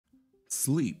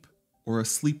Sleep, or a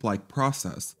sleep-like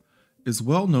process, is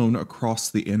well known across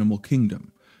the animal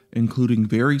kingdom, including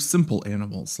very simple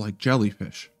animals like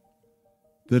jellyfish.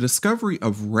 The discovery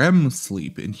of REM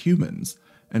sleep in humans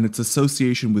and its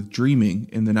association with dreaming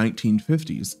in the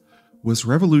 1950s was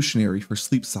revolutionary for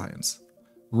sleep science.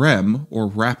 REM, or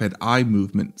rapid eye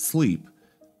movement sleep,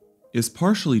 is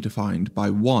partially defined by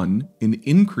 1. An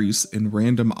increase in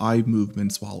random eye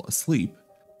movements while asleep,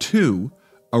 2.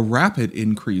 A rapid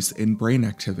increase in brain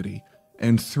activity,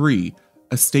 and 3.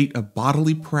 A state of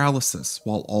bodily paralysis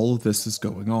while all of this is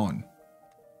going on.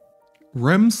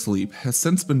 REM sleep has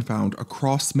since been found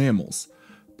across mammals,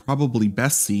 probably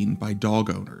best seen by dog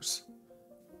owners,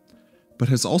 but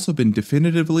has also been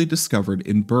definitively discovered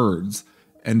in birds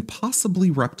and possibly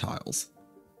reptiles.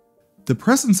 The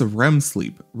presence of REM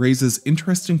sleep raises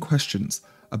interesting questions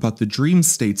about the dream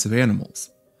states of animals,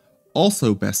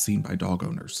 also best seen by dog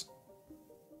owners.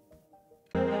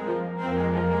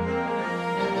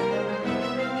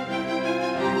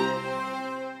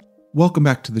 Welcome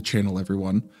back to the channel,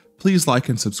 everyone. Please like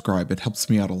and subscribe, it helps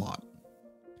me out a lot.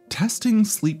 Testing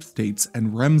sleep states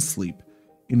and REM sleep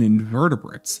in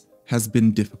invertebrates has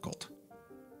been difficult.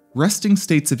 Resting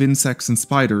states of insects and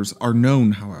spiders are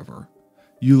known, however.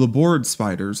 Uliborid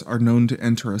spiders are known to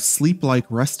enter a sleep-like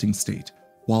resting state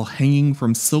while hanging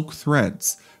from silk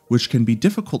threads, which can be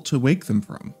difficult to wake them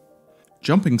from.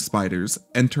 Jumping spiders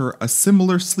enter a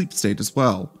similar sleep state as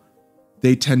well.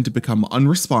 They tend to become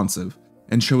unresponsive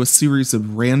and show a series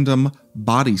of random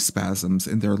body spasms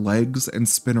in their legs and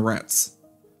spinnerets.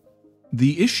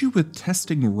 The issue with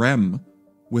testing REM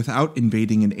without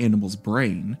invading an animal's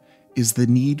brain is the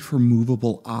need for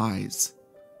movable eyes.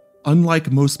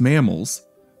 Unlike most mammals,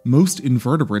 most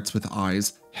invertebrates with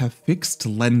eyes have fixed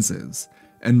lenses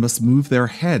and must move their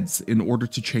heads in order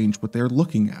to change what they're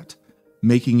looking at,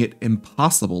 making it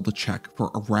impossible to check for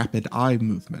rapid eye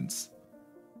movements.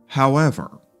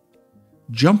 However,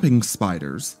 jumping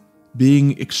spiders,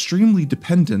 being extremely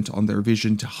dependent on their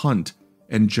vision to hunt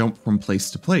and jump from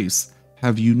place to place,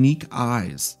 have unique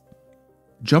eyes.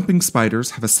 Jumping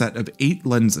spiders have a set of 8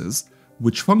 lenses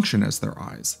which function as their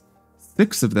eyes.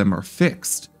 6 of them are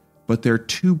fixed, but their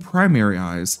 2 primary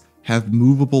eyes have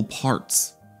movable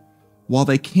parts. While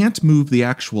they can't move the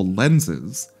actual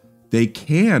lenses, they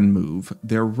can move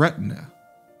their retina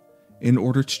in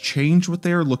order to change what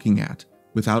they are looking at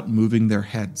without moving their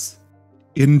heads.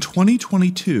 In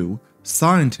 2022,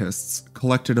 scientists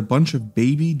collected a bunch of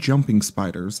baby jumping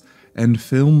spiders and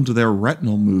filmed their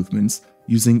retinal movements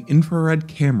using infrared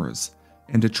cameras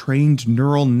and a trained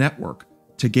neural network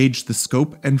to gauge the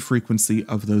scope and frequency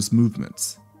of those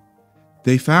movements.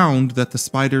 They found that the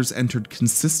spiders entered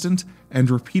consistent and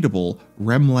repeatable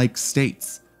REM-like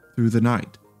states through the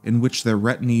night, in which their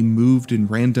retinae moved in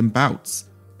random bouts,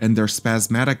 and their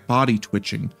spasmodic body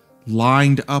twitching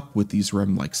lined up with these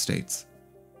REM-like states.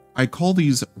 I call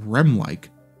these REM-like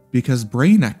because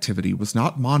brain activity was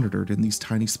not monitored in these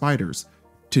tiny spiders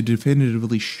to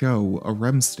definitively show a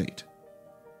REM state.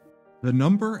 The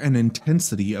number and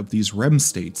intensity of these REM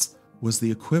states was the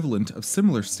equivalent of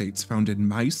similar states found in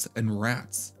mice and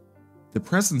rats. The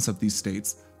presence of these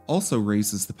states also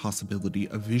raises the possibility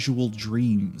of visual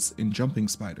dreams in jumping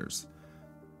spiders.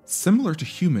 Similar to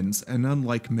humans and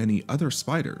unlike many other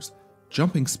spiders,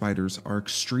 jumping spiders are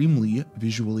extremely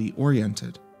visually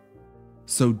oriented.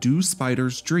 So do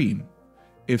spiders dream?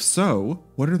 If so,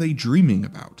 what are they dreaming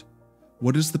about?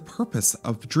 What is the purpose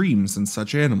of dreams in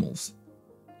such animals?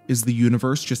 Is the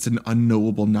universe just an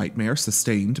unknowable nightmare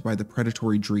sustained by the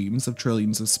predatory dreams of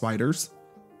trillions of spiders?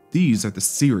 These are the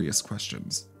serious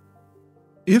questions.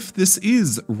 If this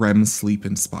is REM sleep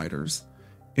in spiders,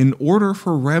 in order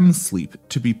for REM sleep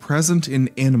to be present in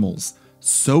animals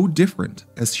so different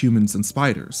as humans and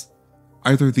spiders,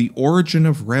 either the origin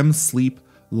of REM sleep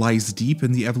lies deep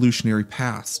in the evolutionary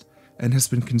past and has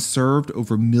been conserved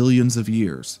over millions of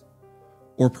years,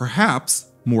 or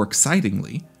perhaps, more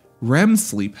excitingly, REM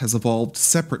sleep has evolved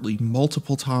separately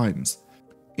multiple times,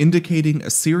 indicating a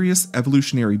serious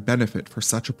evolutionary benefit for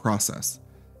such a process,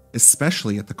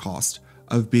 especially at the cost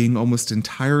of being almost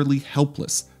entirely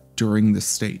helpless during this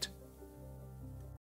state.